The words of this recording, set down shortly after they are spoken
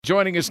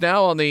Joining us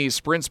now on the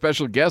Sprint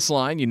Special Guest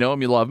Line. You know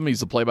him, you love him. He's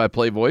the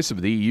play-by-play voice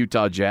of the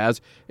Utah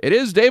Jazz. It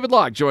is David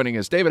Locke joining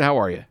us. David, how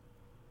are you?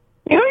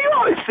 You know, you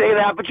always say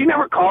that, but you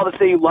never call to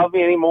say you love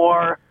me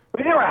anymore.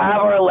 We never have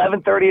our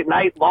 11:30 at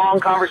night long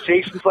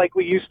conversations like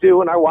we used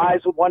to, and our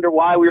wives would wonder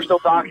why we were still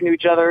talking to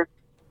each other.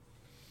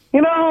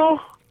 I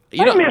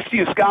miss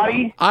you,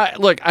 Scotty.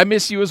 I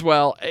miss you as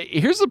well.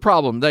 Here's the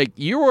problem. Like,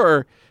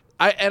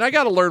 I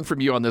got to learn from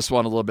you on this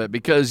one a little bit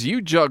because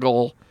you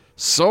juggle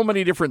so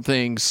many different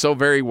things so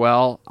very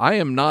well. I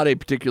am not a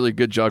particularly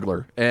good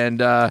juggler, and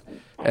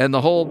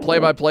the whole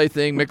play-by-play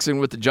thing, mixing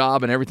with the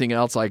job and everything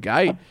else,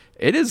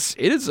 it is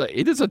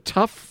a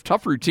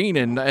tough routine,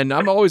 and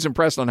I'm always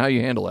impressed on how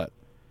you handle that.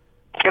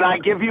 Can I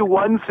give you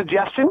one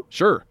suggestion?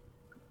 Sure.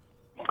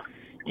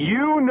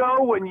 You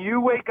know, when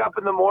you wake up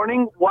in the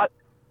morning, what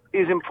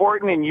is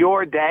important in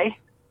your day,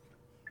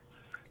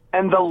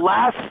 and the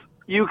less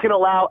you can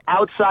allow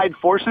outside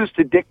forces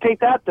to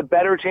dictate that, the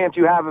better chance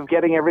you have of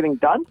getting everything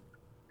done.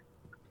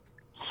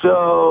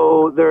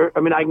 So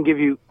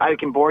I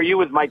can bore you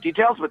with my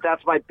details, but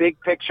that's my big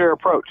picture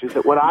approach, is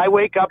that when I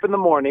wake up in the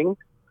morning,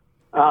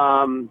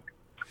 I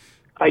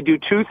do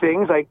two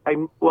things.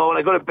 When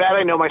I go to bed,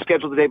 I know my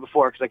schedule the day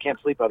before because I can't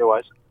sleep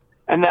otherwise.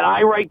 And then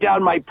I write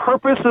down my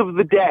purpose of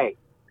the day.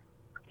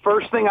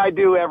 First thing I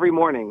do every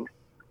morning,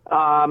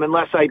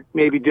 unless I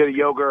maybe did a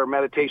yoga or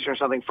meditation or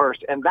something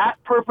first. And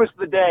that purpose of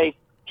the day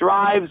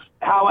drives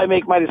how I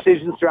make my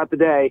decisions throughout the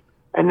day.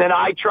 And then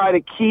I try to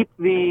keep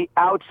the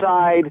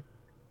outside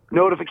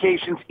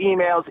notifications,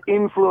 emails,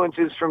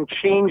 influences from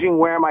changing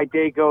where my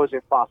day goes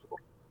if possible.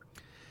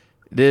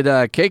 Did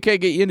KK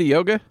get you into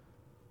yoga?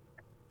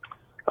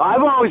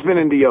 I've always been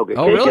into yoga.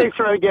 Oh, KK's really?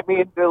 trying to get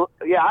me into,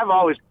 I've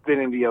always been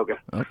into yoga.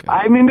 Okay.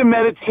 I'm into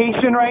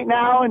meditation right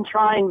now and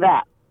trying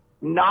that.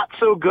 Not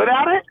so good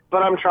at it,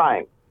 but I'm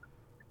trying.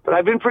 But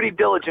I've been pretty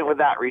diligent with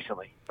that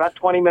recently. About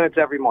 20 minutes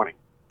every morning.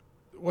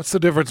 What's the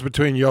difference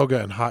between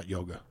yoga and hot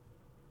yoga?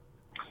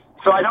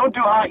 So I don't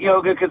do hot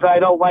yoga because I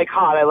don't like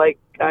hot.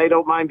 I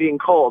don't mind being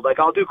cold. Like,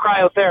 I'll do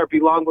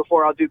cryotherapy long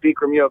before I'll do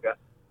Bikram yoga.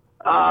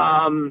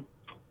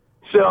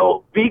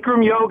 So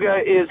Bikram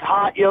yoga is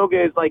hot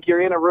yoga is like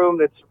you're in a room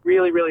that's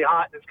really, really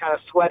hot and it's kind of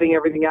sweating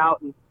everything out.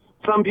 And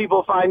some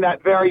people find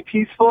that very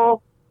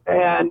peaceful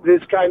and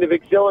this kind of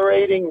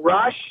exhilarating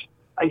rush.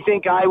 I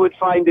think I would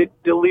find it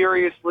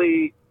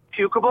deliriously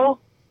pukable.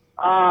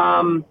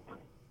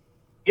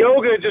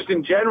 Yoga just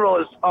in general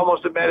is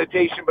almost a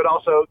meditation, but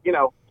also,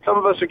 some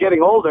of us are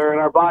getting older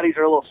and our bodies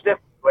are a little stiff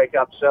when we wake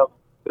up. So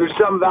there's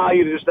some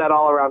value to just that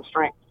all-around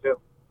strength too.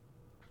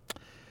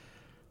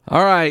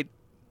 All right.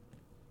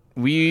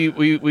 We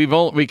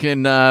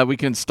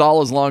can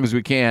stall as long as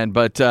we can,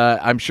 but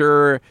I'm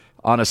sure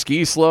on a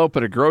ski slope,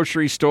 at a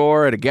grocery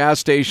store, at a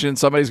gas station,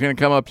 somebody's going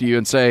to come up to you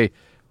and say,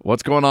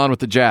 "What's going on with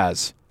the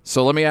Jazz?"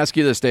 So let me ask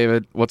you this,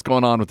 David: what's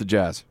going on with the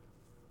Jazz?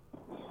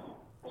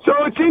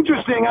 So it's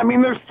interesting. I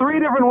mean, there's three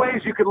different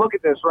ways you could look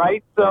at this,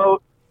 right?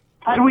 So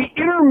had we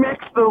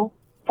intermixed the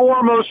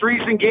four most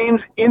recent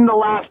games in the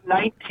last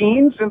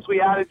 19 since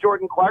we added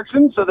Jordan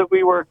Clarkson so that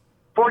we were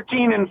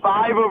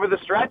 14-5 over the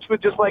stretch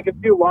with just like a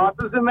few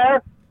losses in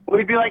there,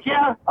 we'd be like,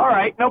 yeah, all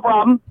right, no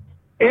problem.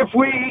 If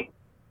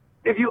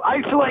you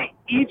isolate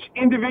each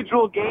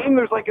individual game,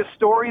 there's like a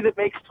story that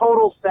makes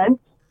total sense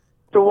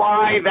to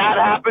why that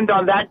happened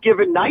on that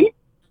given night.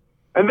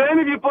 And then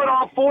if you put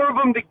all four of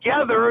them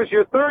together as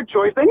your third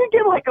choice, then you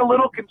get like a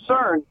little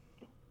concerned.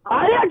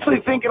 I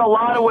actually think in a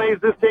lot of ways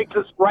this takes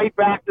us right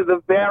back to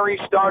the very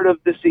start of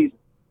the season.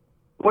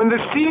 When the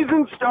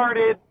season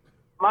started,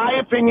 my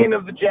opinion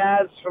of the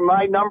Jazz from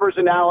my numbers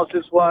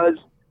analysis was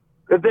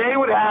that they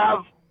would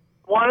have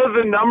one of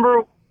the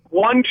number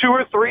 1, 2,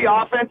 or 3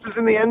 offenses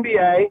in the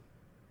NBA,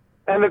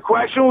 and the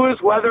question was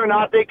whether or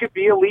not they could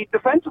be elite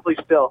defensively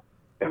still.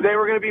 If they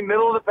were going to be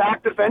middle of the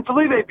pack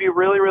defensively, they'd be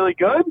really, really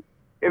good.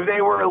 If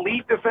they were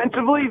elite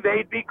defensively,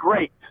 they'd be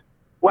great.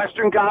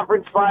 Western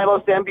Conference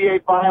finalist,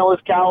 NBA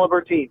finalist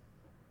caliber team.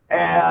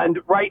 And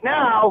right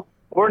now,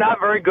 we're not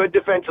very good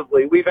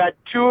defensively. We've had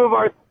two of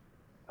our,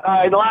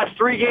 in the last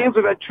 3 games,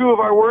 we've had 2 of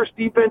our worst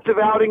defensive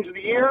outings of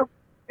the year.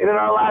 And in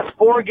our last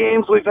 4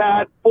 games, we've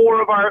had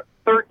 4 of our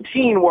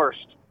 13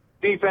 worst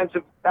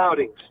defensive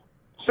outings.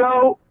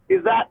 So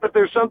is that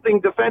there's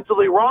something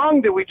defensively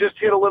wrong? Did we just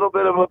hit a little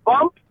bit of a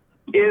bump?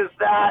 Is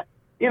that,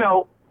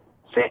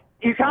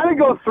 you kind of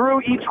go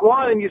through each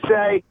one and you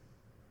say,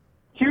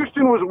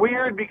 Houston was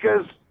weird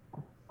because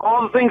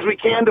all the things we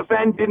can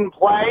defend didn't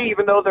play,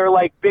 even though they're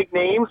like big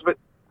names, but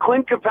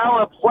Clint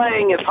Capella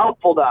playing is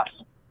helpful to us.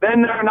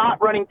 Then they're not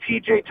running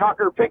P.J.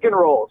 Tucker pick and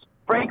rolls.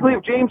 Frankly,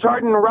 if James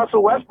Harden and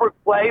Russell Westbrook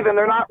play, then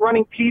they're not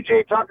running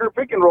P.J. Tucker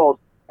pick and rolls.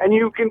 And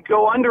you can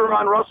go under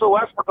on Russell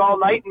Westbrook all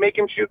night and make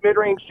him shoot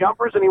mid-range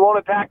jumpers, and he won't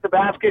attack the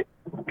basket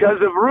because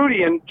of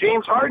Rudy. And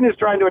James Harden is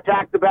trying to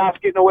attack the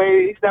basket in a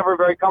way he's never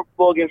very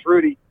comfortable against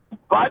Rudy.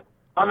 But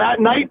on that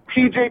night,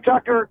 P.J.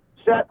 Tucker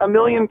set 1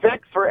 million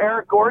picks for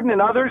Eric Gordon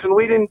and others, and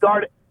we didn't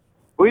guard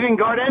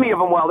any of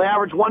them well. They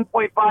averaged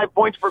 1.5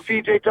 points per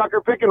P.J.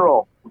 Tucker pick and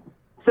roll.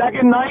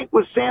 Second night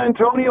was San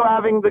Antonio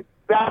having the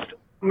best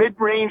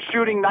mid-range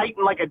shooting night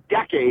in like a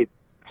decade,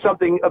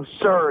 something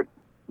absurd.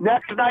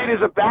 Next night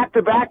is a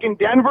back-to-back in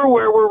Denver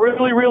where we're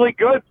really, really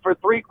good for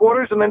 3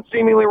 quarters and then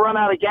seemingly run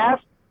out of gas.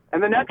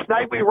 And the next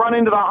night we run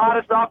into the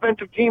hottest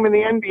offensive team in the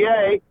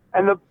NBA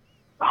and the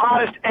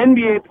hottest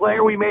NBA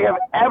player we may have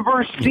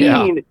ever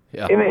seen in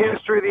the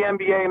history of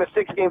the NBA in a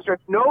 6-game stretch.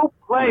 No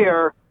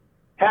player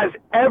has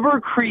ever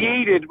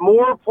created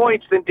more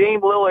points than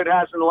Dame Lillard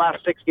has in the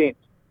last 6 games,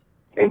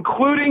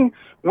 including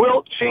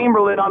Wilt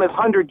Chamberlain on his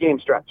 100-game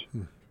stretch.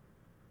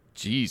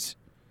 Jeez.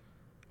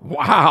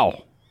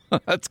 Wow.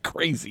 That's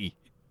crazy.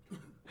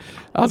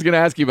 I was going to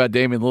ask you about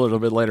Damian Lillard a little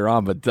bit later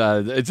on, but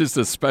it's just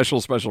a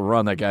special, special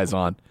run that guy's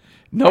on.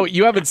 No,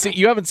 you haven't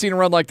seen a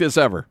run like this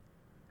ever.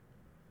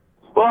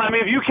 Well, I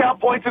mean, if you count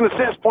points and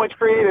assists, points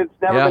created,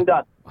 it's never been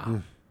done.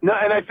 Wow. No,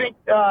 and I think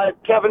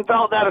Kevin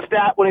Felton had a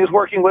stat when he was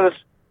working with us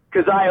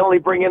because I only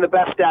bring in the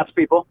best stats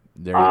people.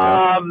 There you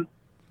go.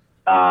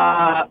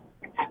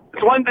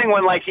 It's one thing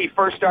when like he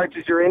first starts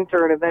as your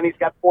intern and then he's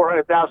got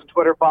 400,000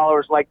 Twitter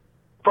followers, like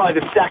probably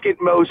the second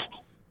most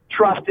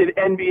trusted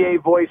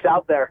NBA voice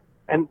out there.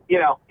 And, you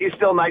know, he's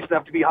still nice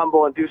enough to be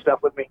humble and do stuff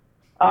with me.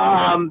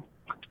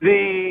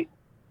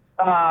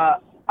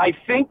 I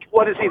think,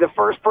 what is he, the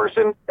first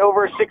person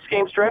over a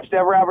 6-game stretch to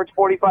ever average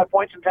 45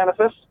 points and 10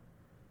 assists?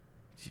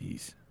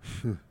 Jeez.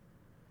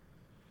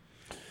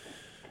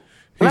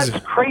 That's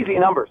crazy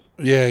numbers.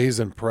 Yeah, he's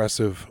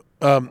impressive.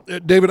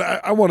 David,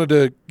 I wanted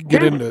to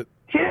get into...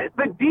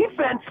 The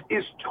defense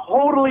is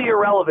totally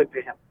irrelevant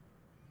to him.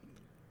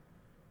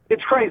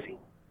 It's crazy.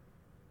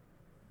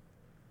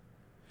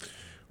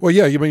 Well,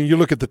 yeah, I mean, you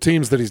look at the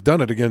teams that he's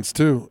done it against,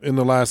 too, in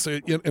the last –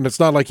 and it's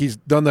not like he's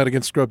done that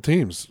against scrub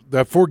teams.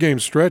 That 4-game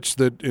stretch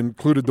that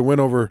included the win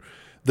over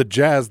the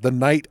Jazz the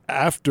night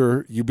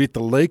after you beat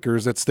the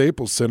Lakers at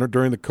Staples Center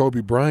during the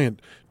Kobe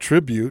Bryant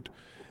tribute.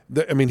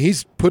 I mean,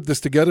 he's put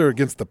this together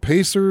against the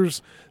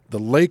Pacers, the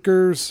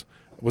Lakers.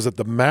 Was it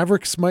the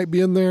Mavericks might be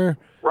in there?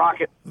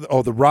 Rockets.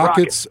 Oh, the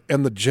Rockets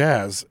and the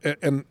Jazz.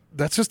 And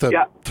that's just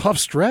a tough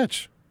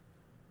stretch.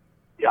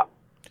 Yeah.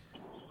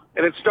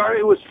 And it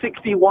started with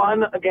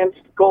 61 against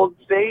Golden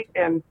State.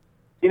 And,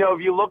 you know,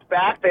 if you look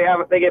back,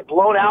 they get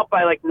blown out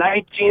by like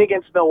 19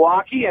 against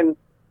Milwaukee. And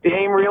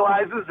Dame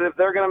realizes if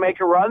they're going to make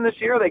a run this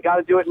year, they got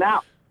to do it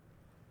now.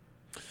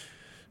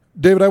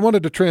 David, I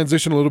wanted to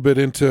transition a little bit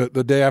into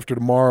the day after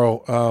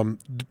tomorrow.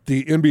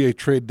 The NBA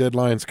trade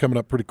deadline's coming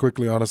up pretty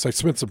quickly on us. I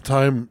spent some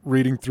time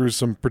reading through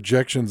some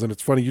projections, and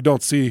it's funny, you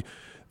don't see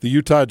the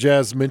Utah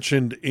Jazz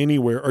mentioned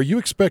anywhere. Are you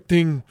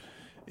expecting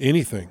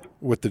anything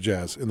with the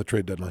Jazz in the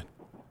trade deadline?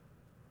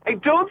 I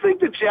don't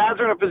think the Jazz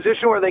are in a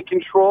position where they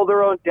control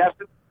their own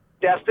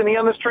destiny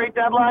on this trade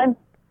deadline.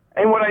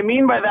 And what I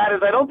mean by that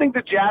is I don't think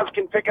the Jazz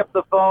can pick up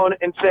the phone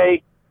and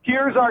say,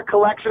 here's our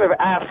collection of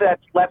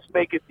assets, let's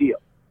make a deal.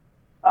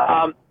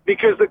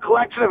 Because the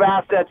collection of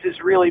assets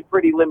is really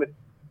pretty limited.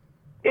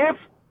 If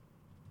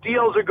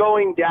deals are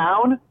going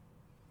down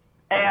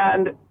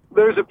and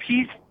there's a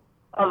piece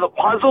of the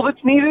puzzle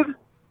that's needed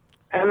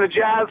and the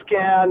Jazz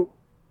can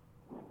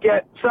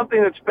get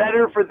something that's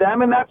better for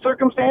them in that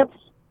circumstance,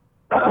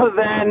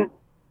 then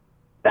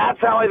that's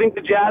how I think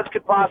the Jazz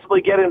could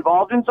possibly get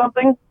involved in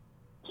something.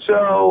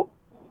 So,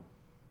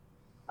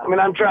 I mean,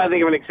 I'm trying to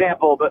think of an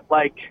example, but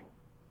like,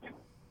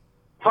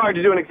 it's hard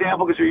to do an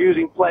example because you're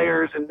using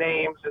players and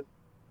names.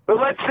 But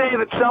let's say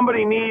that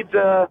somebody needs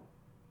a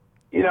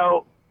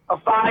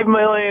 $5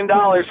 million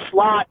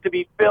slot to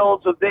be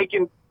filled so they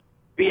can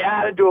be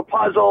added to a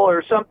puzzle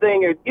or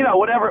something, or, you know,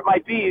 whatever it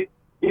might be.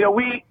 You know,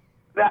 we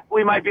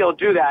might be able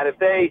to do that if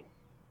they,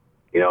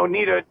 you know,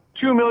 need a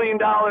 $2 million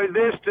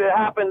this to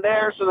happen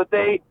there so that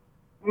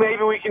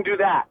maybe we can do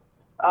that.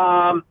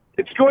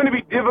 It's going to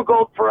be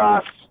difficult for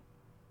us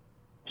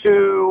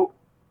to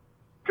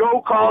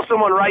go call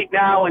someone right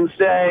now and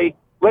say,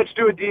 let's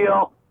do a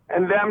deal,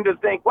 and them to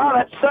think, wow,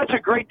 that's such a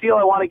great deal,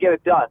 I want to get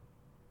it done.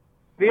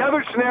 The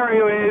other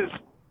scenario is,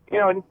 you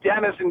know, and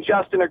Dennis and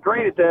Justin are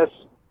great at this,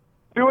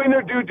 doing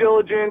their due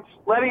diligence,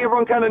 letting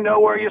everyone kind of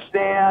know where you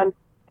stand,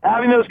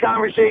 having those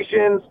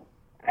conversations,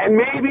 and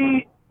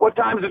maybe, what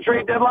time is the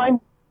trade deadline?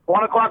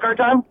 1 o'clock our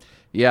time?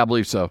 Yeah, I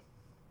believe so.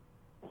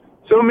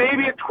 So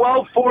maybe at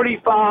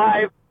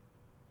 12:45,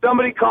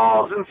 somebody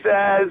calls and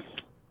says,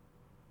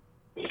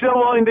 still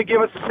willing to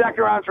give us a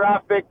second-round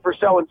draft pick for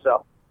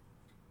so-and-so.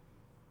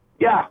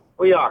 Yeah,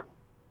 we are.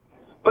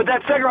 But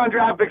that second-round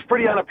draft pick's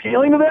pretty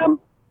unappealing to them,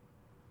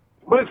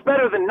 but it's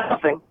better than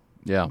nothing.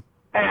 Yeah.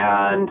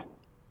 And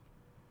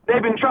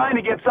they've been trying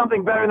to get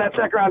something better than that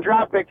second-round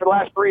draft pick for the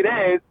last 3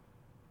 days,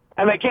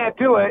 and they can't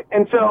do it.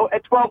 And so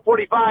at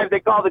 12:45,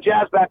 they call the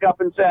Jazz back up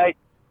and say,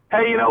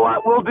 hey, you know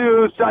what, we'll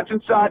do such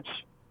and such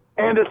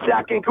and a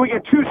second. Can we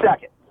get 2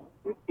 seconds?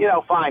 You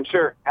know, fine,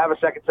 sure, have a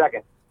second.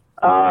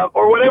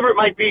 Or whatever it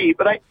might be.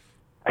 But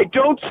I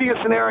don't see a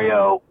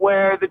scenario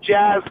where the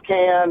Jazz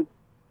can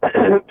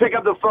pick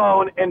up the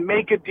phone and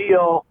make a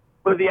deal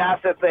with the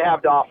assets they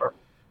have to offer.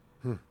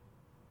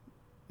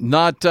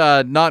 Not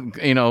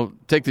you know,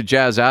 take the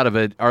Jazz out of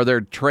it. Are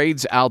there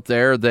trades out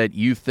there that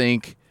you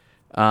think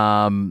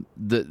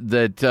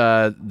that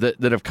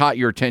have caught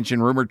your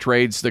attention? Rumored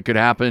trades that could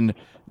happen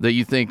that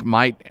you think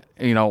might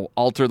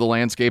alter the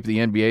landscape of the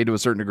NBA to a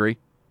certain degree?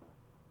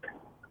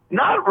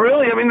 Not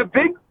really. I mean, the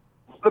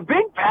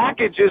big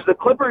package is the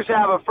Clippers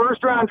have a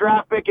first-round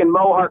draft pick in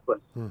Mo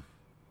Harkless.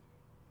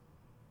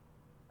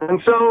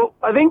 And so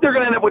I think they're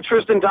going to end up with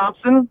Tristan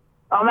Thompson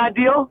on that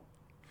deal.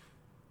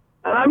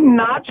 And I'm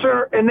not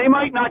sure, and they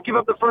might not give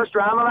up the first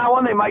round on that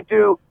one. They might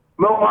do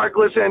Mo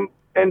Harkless and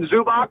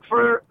Zubac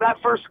for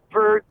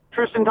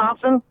Tristan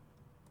Thompson.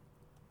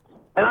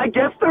 And I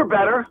guess they're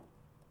better.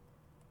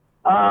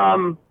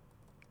 I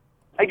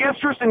guess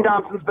Tristan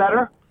Thompson's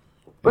better.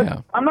 But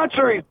yeah. I'm not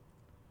sure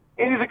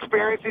in his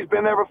experience, he's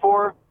been there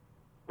before.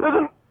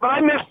 But I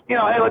missed,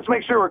 hey, let's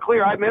make sure we're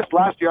clear. I missed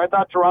last year. I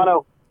thought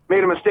Toronto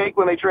made a mistake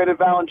when they traded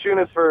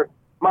Valanciunas for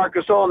Marc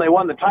Gasol and they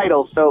won the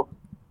title. So,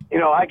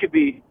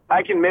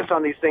 I can miss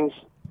on these things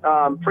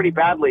pretty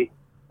badly,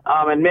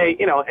 and may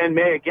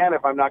again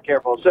if I'm not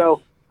careful.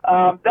 So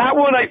that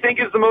one I think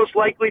is the most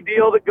likely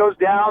deal that goes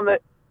down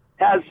that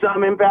has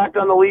some impact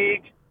on the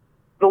league.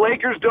 The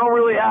Lakers don't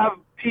really have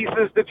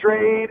pieces to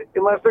trade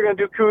unless they're going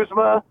to do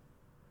Kuzma.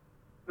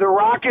 The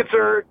Rockets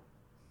are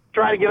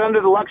trying to get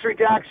under the luxury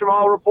tax from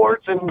all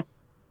reports and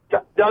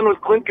done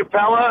with Clint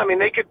Capella. I mean,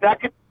 that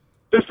could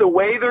just the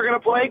way they're going to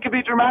play could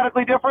be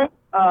dramatically different.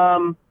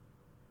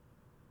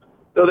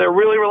 So they're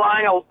really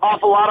relying an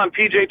awful lot on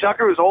P.J.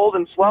 Tucker, who's old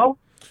and slow.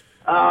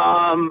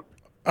 I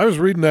was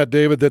reading that,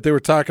 David, that they were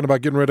talking about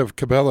getting rid of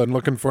Capella and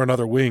looking for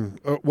another wing.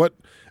 What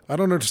I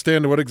don't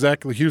understand what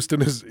exactly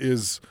Houston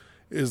is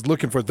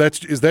looking for.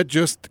 Is that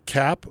just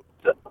cap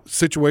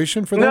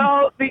situation for them?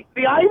 No, the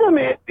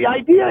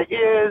idea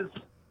is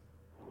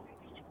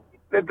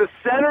that the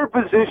center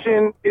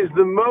position is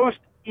the most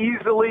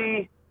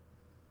easily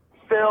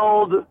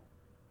filled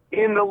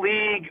in the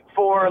league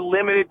for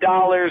limited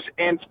dollars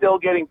and still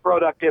getting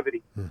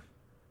productivity.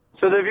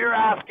 So if you're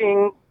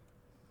asking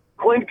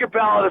Clint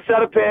Capella to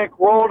set a pick,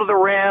 roll to the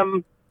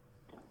rim,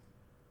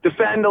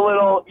 defend a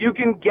little, you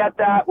can get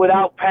that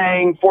without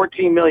paying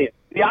 $14 million.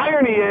 The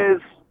irony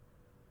is,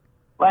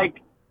 I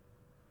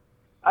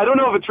don't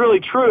know if it's really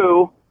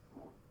true.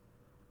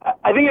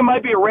 I think it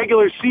might be a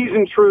regular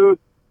season truth,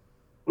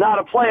 not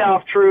a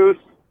playoff truth.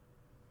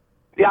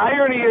 The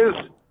irony is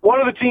one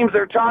of the teams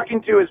they're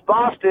talking to is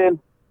Boston,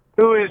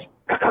 who is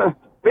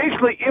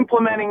basically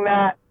implementing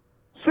that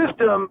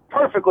system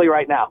perfectly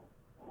right now.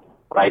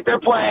 Right? They're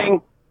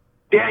playing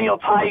Daniel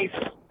Tice,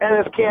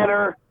 Enes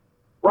Kanter,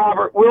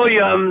 Robert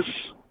Williams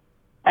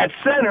at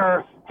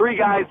center, three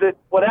guys that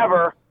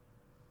whatever,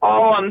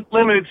 all on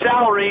limited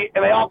salary,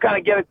 and they all kind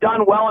of get it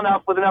done well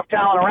enough with enough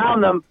talent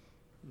around them.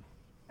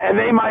 And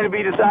they might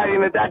be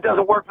deciding that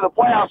doesn't work for the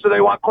playoffs, so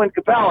they want Clint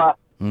Capella.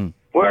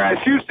 Whereas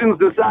Houston's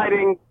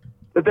deciding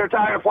that they're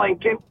tired of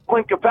playing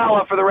Clint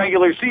Capella for the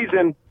regular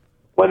season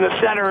when the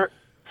center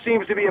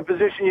seems to be a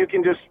position you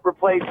can just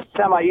replace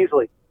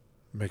semi-easily.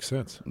 Makes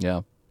sense.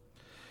 Yeah.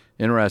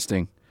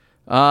 Interesting.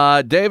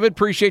 David,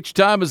 appreciate your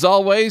time as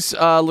always.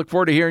 Look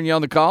forward to hearing you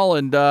on the call,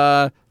 and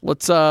I'll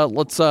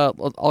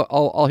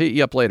hit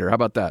you up later. How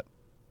about that?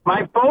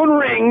 My phone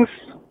rings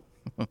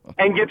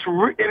and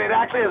it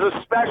actually has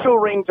a special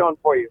ringtone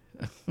for you.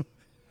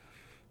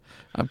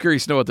 I'm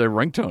curious to know what the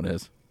ringtone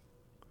is.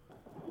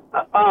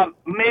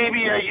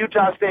 Maybe a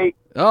Utah State.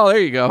 Oh, there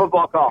you go.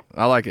 Football call.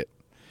 I like it.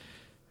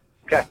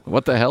 Okay.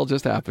 What the hell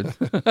just happened?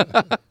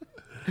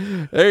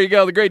 There you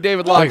go. The great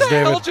David Locke. Thanks,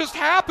 David. What the hell just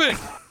happened?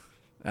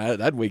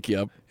 That'd wake you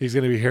up. He's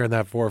going to be hearing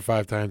that 4 or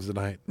 5 times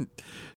tonight.